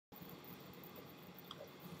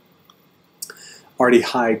Alrighty,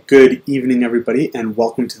 hi, good evening everybody, and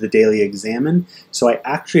welcome to the Daily Examen. So I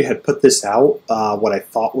actually had put this out, what I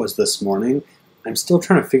thought was this morning. I'm still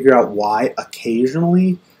trying to figure out why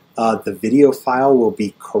occasionally the video file will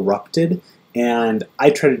be corrupted, and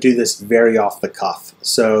I try to do this very off the cuff.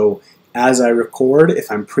 So as I record,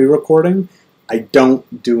 if I'm pre-recording, I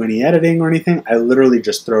don't do any editing or anything. I literally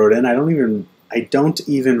just throw it in. I don't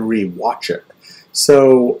even re-watch it.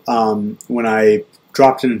 So when I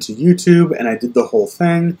dropped it into YouTube and I did the whole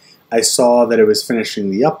thing, I saw that it was finishing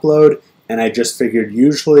the upload, and I just figured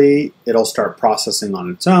usually it'll start processing on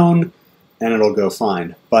its own and it'll go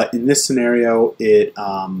fine. But in this scenario, it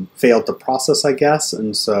failed to process, I guess,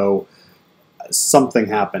 and so something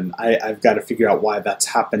happened. I've got to figure out why that's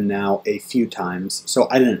happened now a few times. So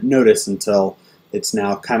I didn't notice until it's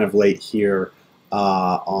now kind of late here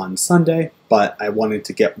on Sunday, but I wanted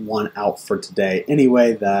to get one out for today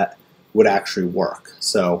anyway that would actually work.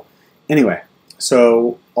 So anyway,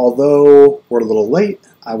 so although we're a little late,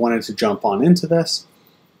 I wanted to jump on into this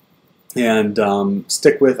and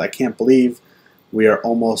stick with, I can't believe we are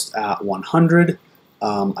almost at 100.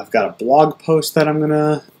 I've got a blog post that I'm going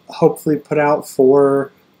to hopefully put out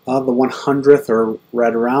for the 100th or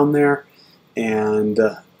right around there, and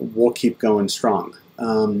we'll keep going strong.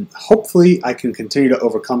 Hopefully I can continue to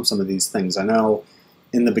overcome some of these things. I know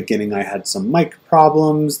in the beginning I had some mic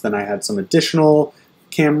problems, then I had some additional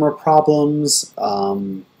camera problems. A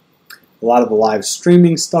lot of the live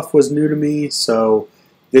streaming stuff was new to me, so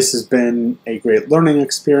this has been a great learning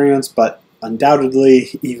experience, but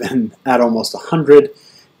undoubtedly, even at almost 100,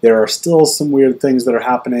 there are still some weird things that are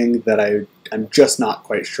happening that I'm just not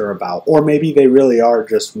quite sure about. Or maybe they really are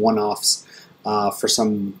just one-offs for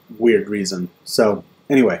some weird reason. So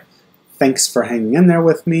anyway, thanks for hanging in there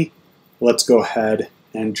with me. Let's go ahead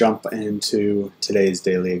and jump into today's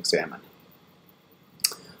Daily Examen.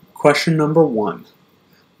 Question number 1.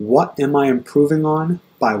 What am I improving on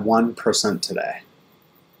by 1% today?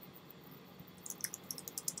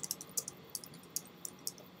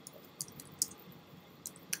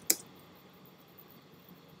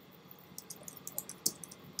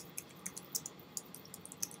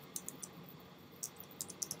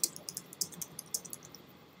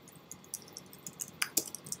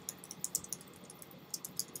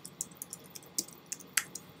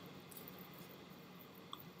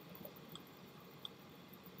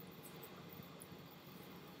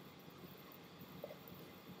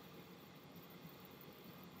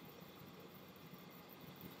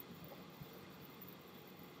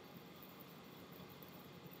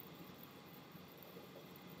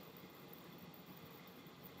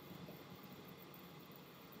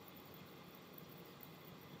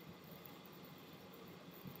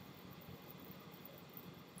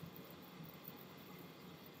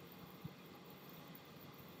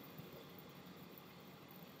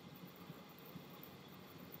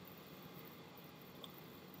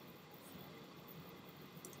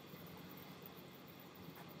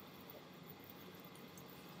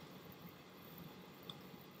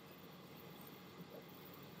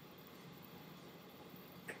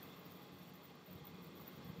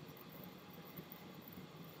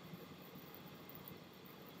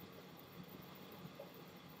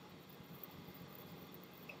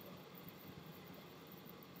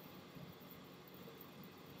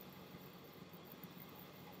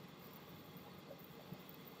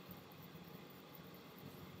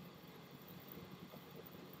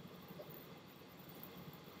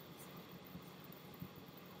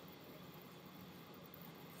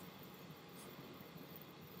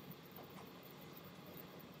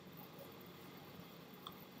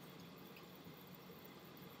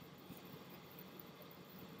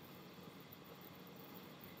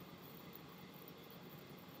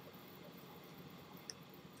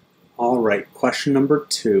 All right, question number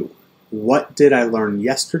 2. What did I learn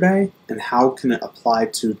yesterday, and how can it apply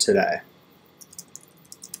to today?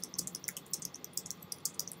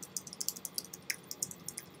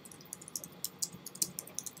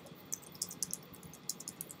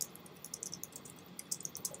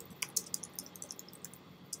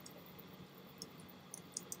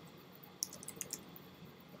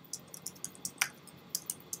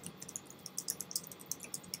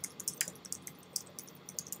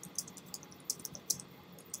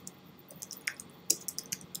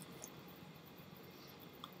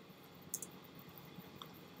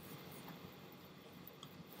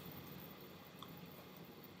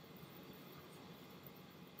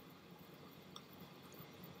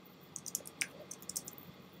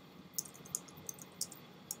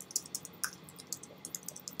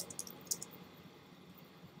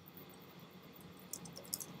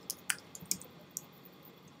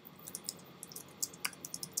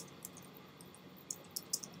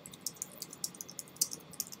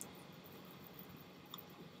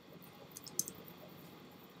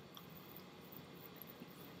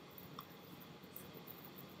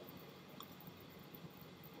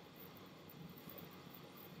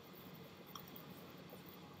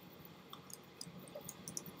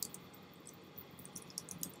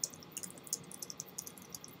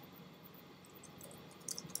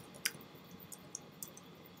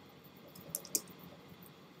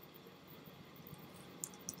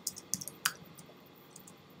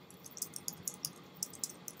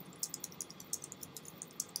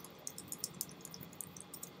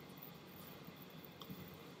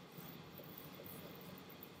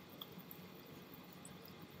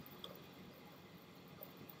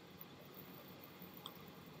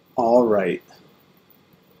 All right.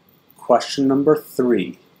 Question number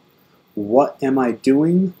 3. What am I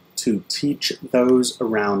doing to teach those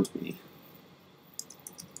around me?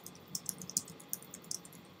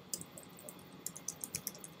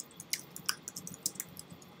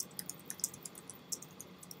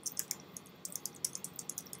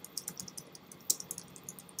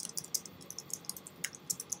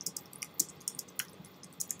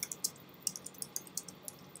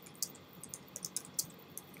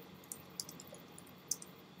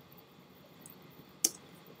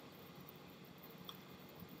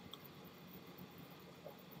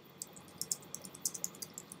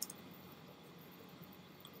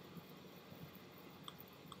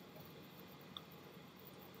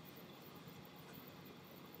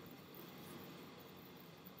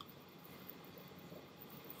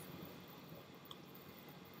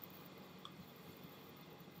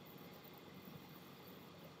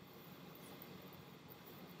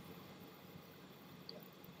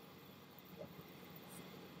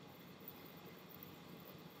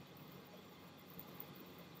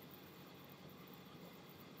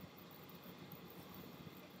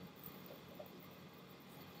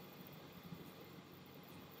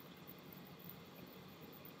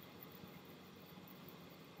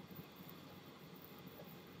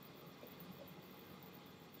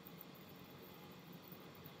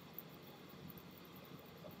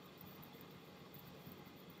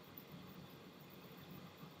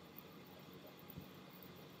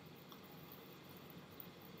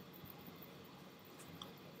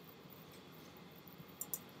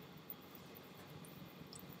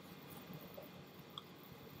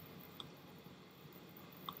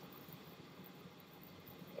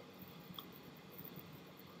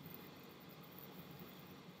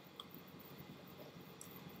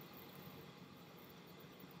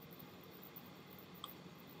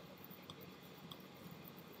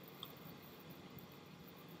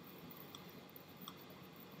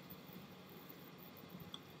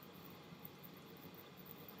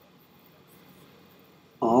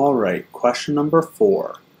 All right, question number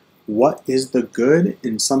 4. What is the good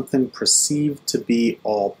in something perceived to be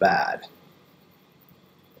all bad?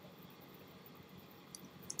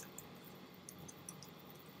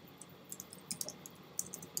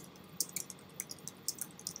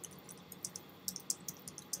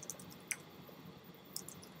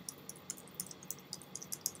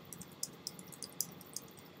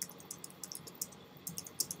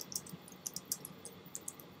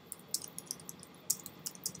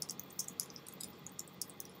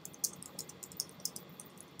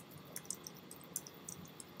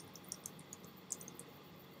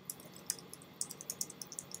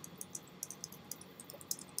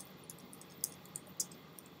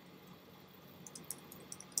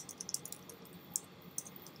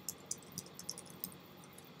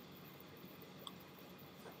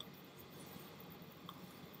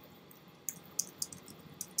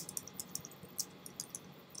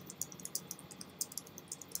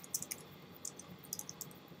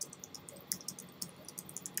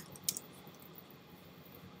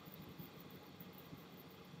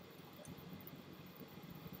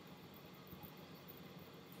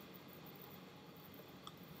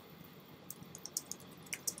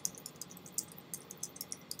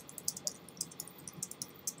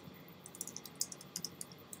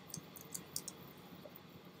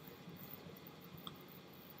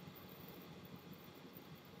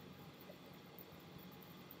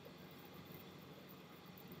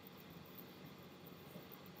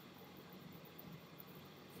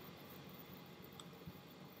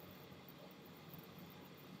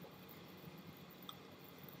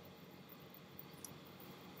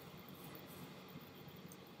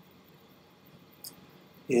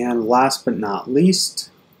 And last but not least,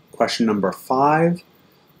 question number 5.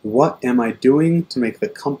 What am I doing to make the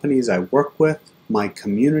companies I work with, my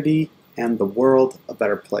community, and the world a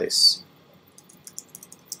better place?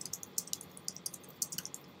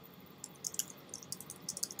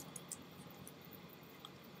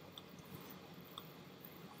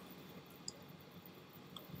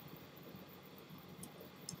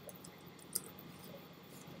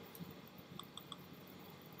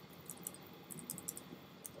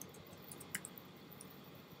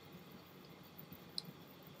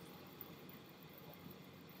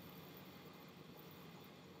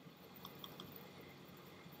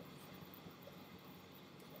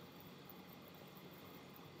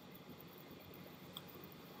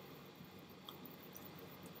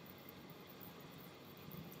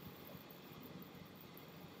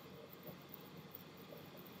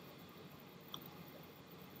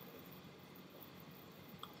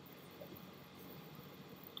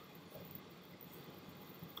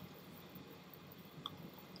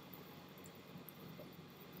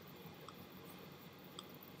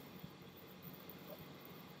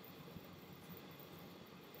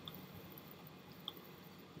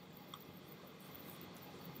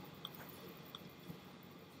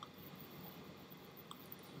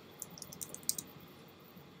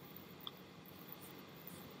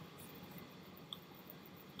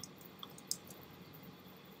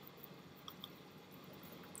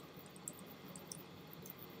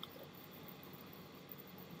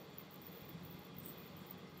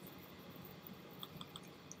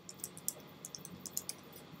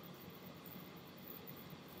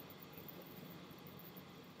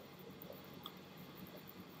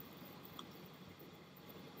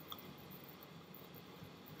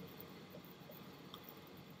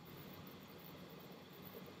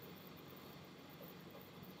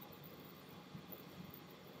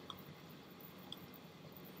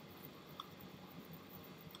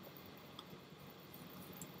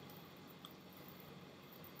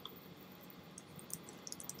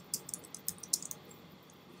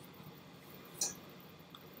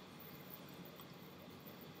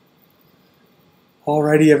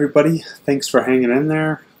 Alrighty, everybody. Thanks for hanging in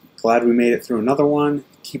there. Glad we made it through another one.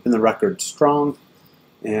 Keeping the record strong.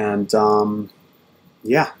 And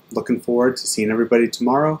yeah, looking forward to seeing everybody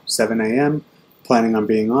tomorrow, 7 a.m. Planning on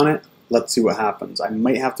being on it. Let's see what happens. I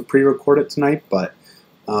might have to pre-record it tonight, but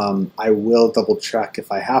I will double check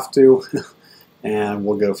if I have to, and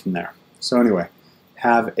we'll go from there. So anyway,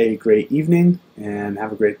 have a great evening and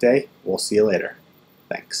have a great day. We'll see you later.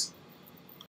 Thanks.